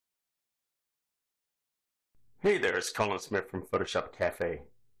Hey there, it's Colin Smith from Photoshop Cafe.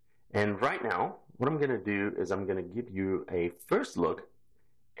 And right now, what I'm going to do is I'm going to give you a first look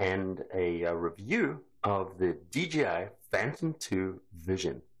and a review of the DJI Phantom 2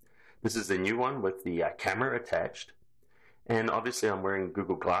 Vision. This is the new one with the camera attached. And obviously I'm wearing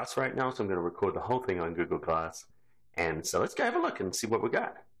Google Glass right now, so I'm going to record the whole thing on Google Glass. And so let's go have a look and see what we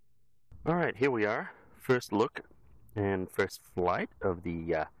got. Alright, here we are. First look and first flight of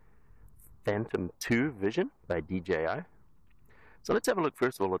the Phantom 2 Vision by DJI. So let's have a look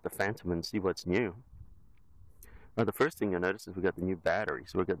first of all at the Phantom and see what's new. The first thing you'll notice is we've got the new battery.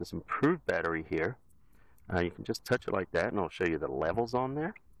 So we've got this improved battery here. You can just touch it like that and I'll show you the levels on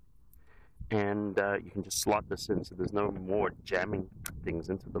there. And you can just slot this in so there's no more jamming things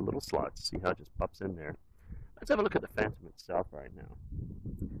into the little slots. See how it just pops in there. Let's have a look at the Phantom itself right now.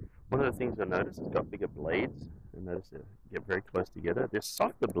 One of the things you'll notice is it's got bigger blades. You'll notice they get very close together. They're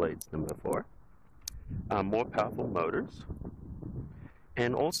softer blades than before. More powerful motors.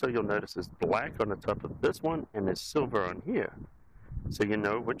 And also you'll notice there's black on the top of this one and there's silver on here. So you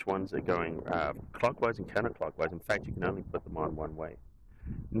know which ones are going clockwise and counterclockwise. In fact, you can only put them on one way.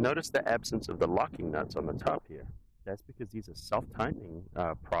 Notice the absence of the locking nuts on the top here. That's because these are self-tightening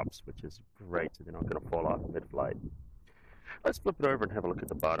props, which is great, so they're not going to fall off mid-flight. Let's flip it over and have a look at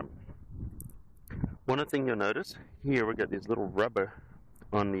the bottom. One other thing you'll notice, here we've got these little rubber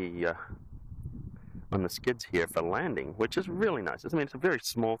on the skids here for landing, which is really nice. I mean, it's a very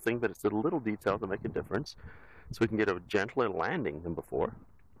small thing, but it's a little detail to make a difference, so we can get a gentler landing than before.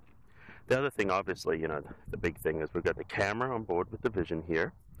 The other thing, obviously, you know, the big thing is we've got the camera on board with the Vision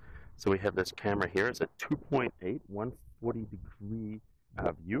here. So we have this camera here. It's a 2.8, 140-degree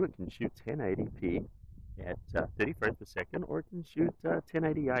view. It can shoot 1080p at 30 frames per second, or it can shoot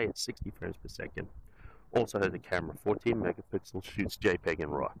 1080i at 60 frames per second. Also has a camera, 14 megapixels, shoots JPEG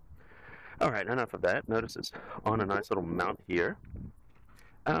and RAW. Alright, enough of that. Notice it's on a nice little mount here.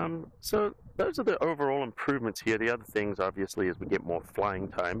 So those are the overall improvements here. The other things, obviously, is we get more flying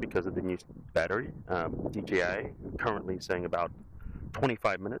time because of the new battery. DJI currently saying about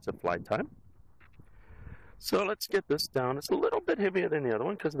 25 minutes of flight time. So let's get this down. It's a little bit heavier than the other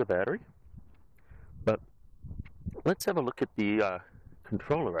one because of the battery. But let's have a look at the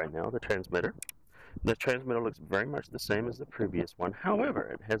controller right now, the transmitter. The transmitter looks very much the same as the previous one.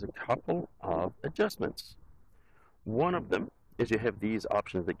 However, it has a couple of adjustments. One of them is you have these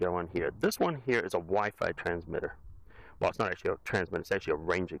options that go on here. This one here is a Wi-Fi transmitter. Well, it's not actually a transmitter, it's actually a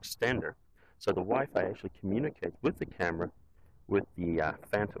range extender. So the Wi-Fi actually communicates with the camera with the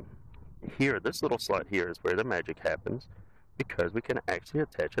Phantom. Here, this little slot here is where the magic happens because we can actually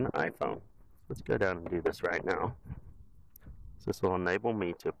attach an iPhone. Let's go down and do this right now. So this will enable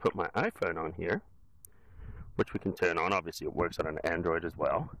me to put my iPhone on here, which we can turn on. Obviously, it works on an Android as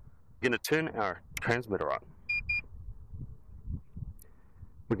well. We're going to turn our transmitter on.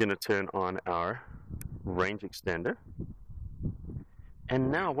 We're going to turn on our range extender. And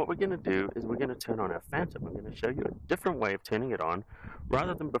now what we're going to do is we're going to turn on our Phantom. I'm going to show you a different way of turning it on.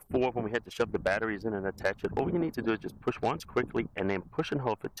 Rather than before when we had to shove the batteries in and attach it, all we need to do is just push once quickly and then push and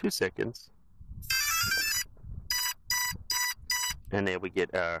hold for 2 seconds. And there we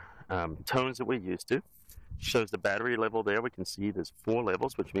get our tones that we're used to. Shows the battery level there. We can see there's 4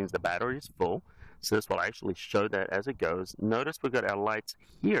 levels, which means the battery is full. So this will actually show that as it goes. Notice we've got our lights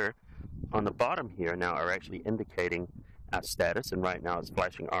here on the bottom here now are actually indicating our status, and right now it's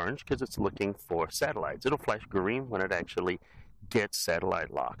flashing orange because it's looking for satellites. It'll flash green when it actually gets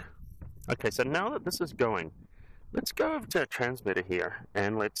satellite lock. Okay, so now that this is going, let's go over to our transmitter here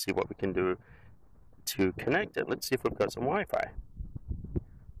and let's see what we can do to connect it. Let's see if we've got some Wi-Fi.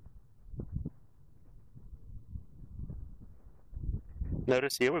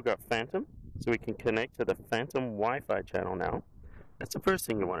 Notice here we've got Phantom, so we can connect to the Phantom Wi-Fi channel now. That's the first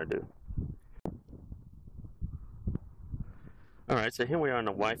thing you want to do. Alright, so here we are on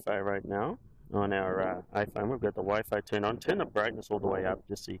the Wi-Fi right now on our iPhone. We've got the Wi-Fi turned on. Turn the brightness all the way up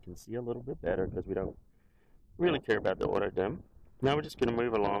just so you can see a little bit better because we don't really care about the auto dim. Now we're just going to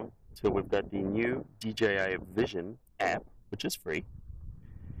move along till we've got the new DJI Vision app, which is free.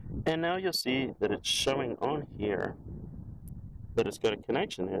 And now you'll see that it's showing on here that it's got a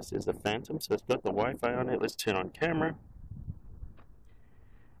connection. This is the Phantom, so it's got the Wi-Fi on it. Let's turn on camera.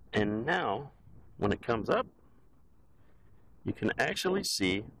 And now, when it comes up, you can actually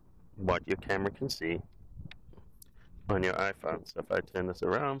see what your camera can see on your iPhone. So if I turn this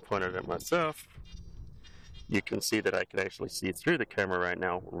around, point it at myself, you can see that I can actually see through the camera right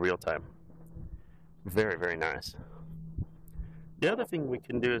now, real time. Very, very nice. The other thing we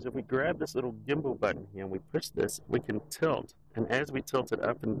can do is if we grab this little gimbal button here and we push this, we can tilt. And as we tilt it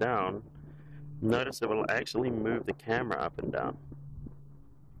up and down, notice it will actually move the camera up and down.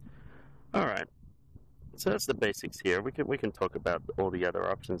 Alright, so that's the basics here. We can talk about all the other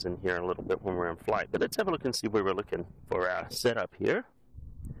options in here a little bit when we're in flight, but let's have a look and see where we're looking for our setup here.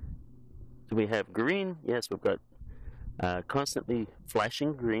 So we have green. Yes, we've got constantly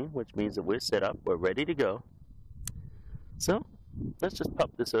flashing green, which means that we're set up, we're ready to go. So let's just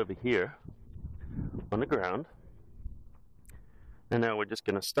pop this over here on the ground. And now we're just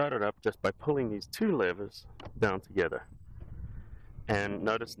going to start it up just by pulling these two levers down together. And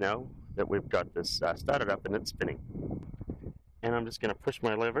notice now that we've got this started up and it's spinning. And I'm just going to push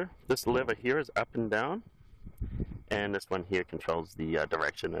my lever. This lever here is up and down. And this one here controls the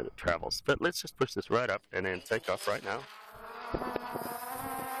direction that it travels. But let's just push this right up and then take off right now.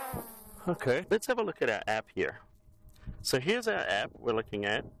 Okay, let's have a look at our app here. So here's our app we're looking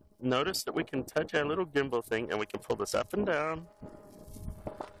at. Notice that we can touch our little gimbal thing and we can pull this up and down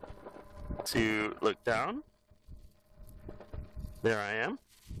to look down. There I am.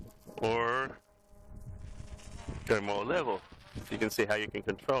 Or go more level. You can see how you can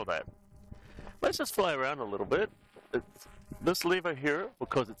control that. Let's just fly around a little bit. This lever here will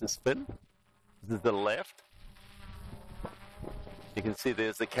cause it to spin. This is the left. You can see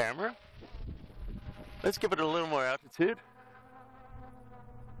there's the camera. Let's give it a little more altitude.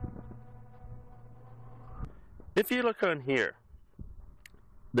 If you look on here,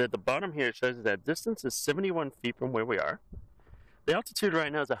 the bottom here shows that our distance is 71 feet from where we are. The altitude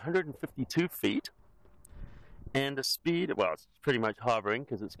right now is 152 feet. And the speed, well, it's pretty much hovering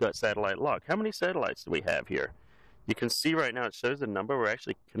because it's got satellite lock. How many satellites do we have here? You can see right now it shows the number. We're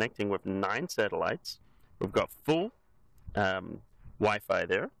actually connecting with 9 satellites. We've got full Wi-Fi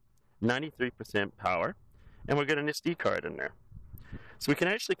there, 93% power, and we've got an SD card in there. So we can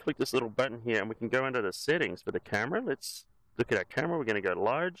actually click this little button here and we can go into the settings for the camera. Let's look at our camera. We're going to go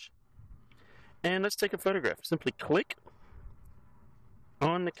large. And let's take a photograph. Simply click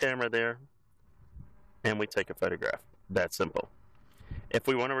on the camera there and we take a photograph. That simple. If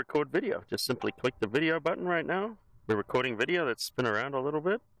we want to record video, just simply click the video button right now. We're recording video. Let's spin around a little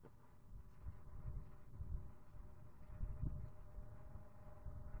bit.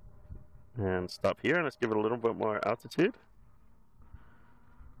 And stop here and let's give it a little bit more altitude.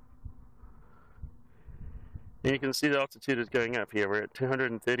 And you can see the altitude is going up here. We're at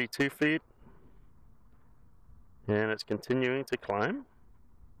 232 feet. And it's continuing to climb.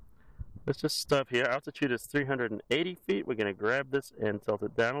 Let's just stop here. Altitude is 380 feet. We're going to grab this and tilt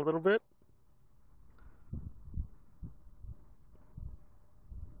it down a little bit.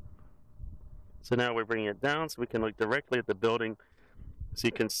 So now we're bringing it down so we can look directly at the building. So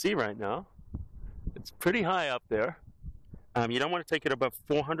you can see right now, it's pretty high up there. You don't want to take it above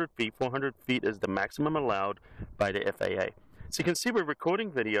 400 feet. 400 feet is the maximum allowed by the FAA. So you can see we're recording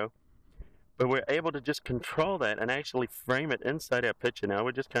video, but we're able to just control that and actually frame it inside our picture now.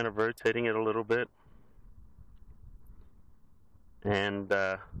 We're just kind of rotating it a little bit. And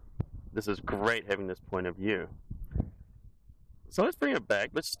this is great having this point of view. So let's bring it back.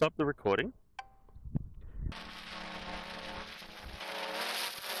 Let's stop the recording.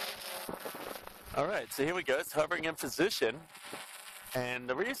 Alright, so here we go. It's hovering in position. And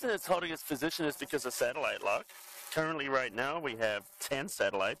the reason it's holding its position is because of satellite lock. Currently, right now, we have 10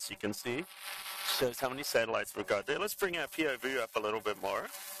 satellites. You can see. Shows how many satellites we've got there. Let's bring our POV up a little bit more.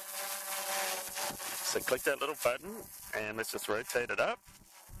 So click that little button, and let's just rotate it up.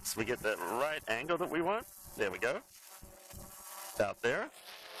 So we get that right angle that we want. There we go. It's out there.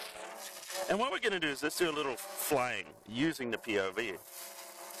 And what we're going to do is let's do a little flying using the POV.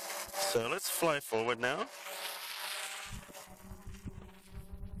 So let's fly forward now.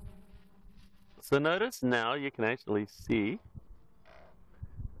 So notice now you can actually see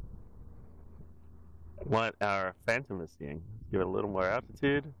what our Phantom is seeing. Give it a little more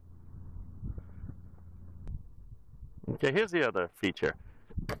altitude. Okay, here's the other feature.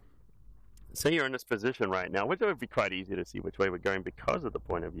 Say you're in this position right now, which would be quite easy to see which way we're going because of the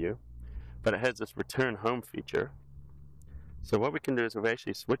point of view, but it has this return home feature. So what we can do is we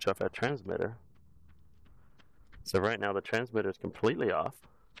actually switch off our transmitter. So right now the transmitter is completely off.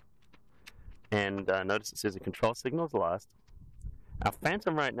 And notice it says the control signal is lost. Our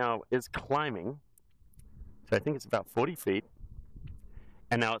Phantom right now is climbing. So I think it's about 40 feet.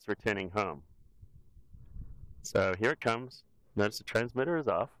 And now it's returning home. So here it comes. Notice the transmitter is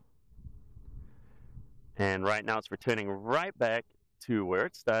off. And right now it's returning right back to where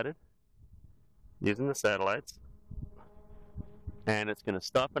it started, using the satellites. And it's going to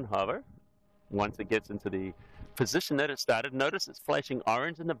stop and hover once it gets into the position that it started. Notice it's flashing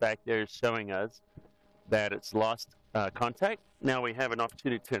orange in the back there, showing us that it's lost contact. Now we have an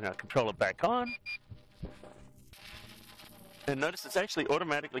opportunity to turn our controller back on. And notice it's actually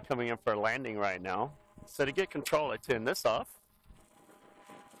automatically coming in for a landing right now. So to get control, I turn this off.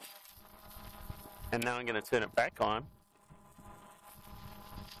 And now I'm going to turn it back on.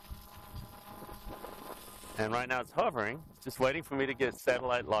 And right now it's hovering. It's just waiting for me to get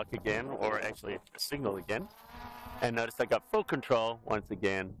satellite lock again, or actually a signal again. And notice I got full control once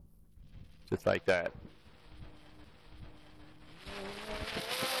again, just like that.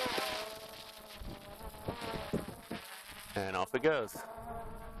 And off it goes.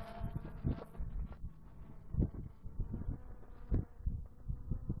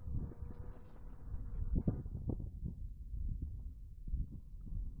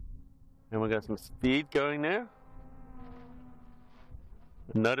 And we got some speed going there.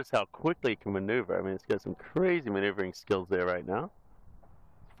 And notice how quickly it can maneuver. I mean, it's got some crazy maneuvering skills there right now.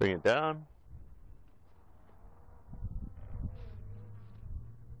 Let's bring it down.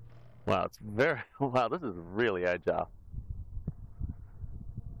 Wow, it's very, wow, this is really agile.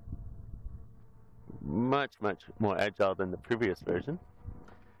 Much, much more agile than the previous version.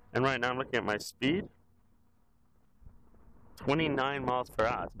 And right now I'm looking at my speed. 29 miles per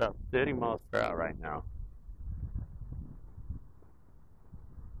hour. It's about 30 miles per hour right now.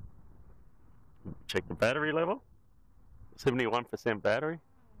 Check the battery level. 71% battery.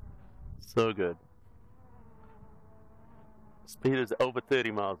 So good. Speed is over 30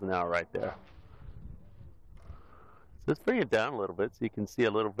 miles an hour right there. So let's bring it down a little bit so you can see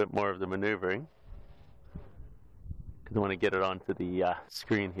a little bit more of the maneuvering. Because I want to get it onto the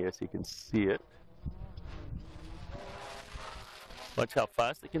screen here so you can see it. Watch how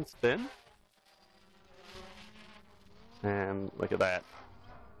fast it can spin. And look at that.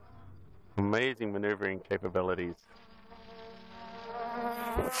 Amazing maneuvering capabilities.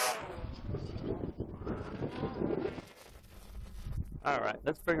 Alright,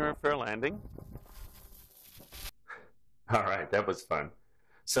 let's bring her in for a landing. Alright, that was fun.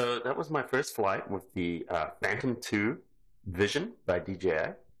 So that was my first flight with the Phantom 2 Vision by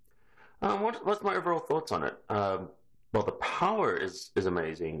DJI. What's my overall thoughts on it? Well, the power is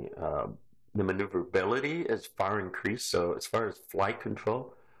amazing. The maneuverability is far increased. So as far as flight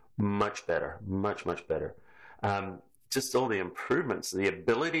control, much better, much better. Just all the improvements, the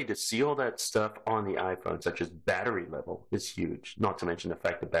ability to see all that stuff on the iPhone, such as battery level, is huge. Not to mention the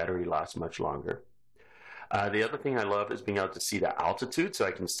fact the battery lasts much longer. The other thing I love is being able to see the altitude, so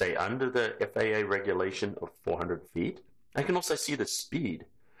I can stay under the FAA regulation of 400 feet. I can also see the speed.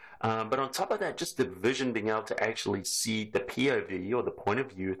 But on top of that, just the vision, being able to actually see the POV, or the point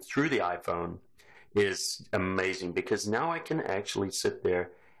of view, through the iPhone is amazing, because now I can actually sit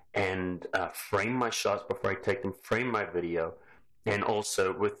there and frame my shots before I take them, frame my video. And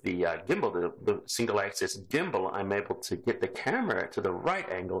also with the gimbal, the single axis gimbal, I'm able to get the camera to the right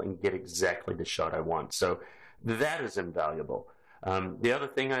angle and get exactly the shot I want. So that is invaluable. The other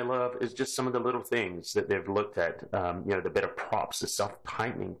thing I love is just some of the little things that they've looked at. You know, the better props, the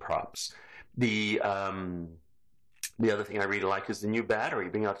self-tightening props. The other thing I really like is the new battery,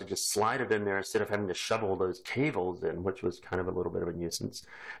 being able to just slide it in there instead of having to shove all those cables in, which was kind of a little bit of a nuisance.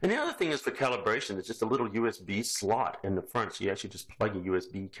 And the other thing is for calibration, there's just a little USB slot in the front, so you actually just plug a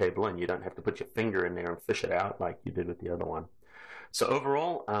USB cable in. You don't have to put your finger in there and fish it out like you did with the other one. So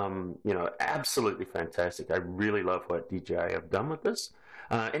overall, you know, absolutely fantastic. I really love what DJI have done with this.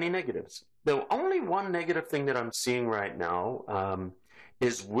 Any negatives? The only one negative thing that I'm seeing right now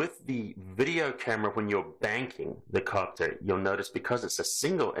is with the video camera. When you're banking the copter, you'll notice, because it's a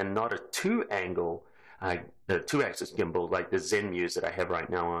single and not a two-axis gimbal like the Zen Muse that I have right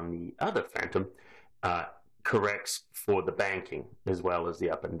now on the other Phantom, corrects for the banking as well as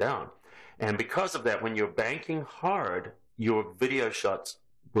the up and down. And because of that, when you're banking hard, your video shots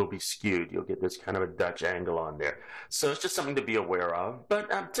will be skewed. You'll get this kind of a Dutch angle on there. So it's just something to be aware of.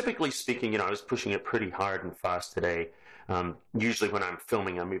 But typically speaking, you know, I was pushing it pretty hard and fast today. Usually when I'm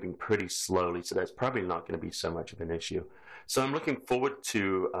filming, I'm moving pretty slowly, so that's probably not going to be so much of an issue. So I'm looking forward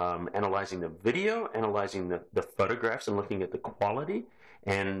to analyzing the video, analyzing the photographs, and looking at the quality.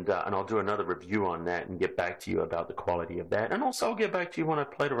 And I'll do another review on that and get back to you about the quality of that. And also I'll get back to you when I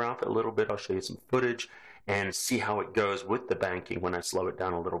played around with it a little bit. I'll show you some footage and see how it goes with the banking when I slow it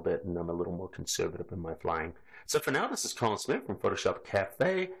down a little bit and I'm a little more conservative in my flying. So for now, this is Colin Smith from Photoshop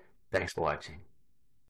Cafe. Thanks for watching.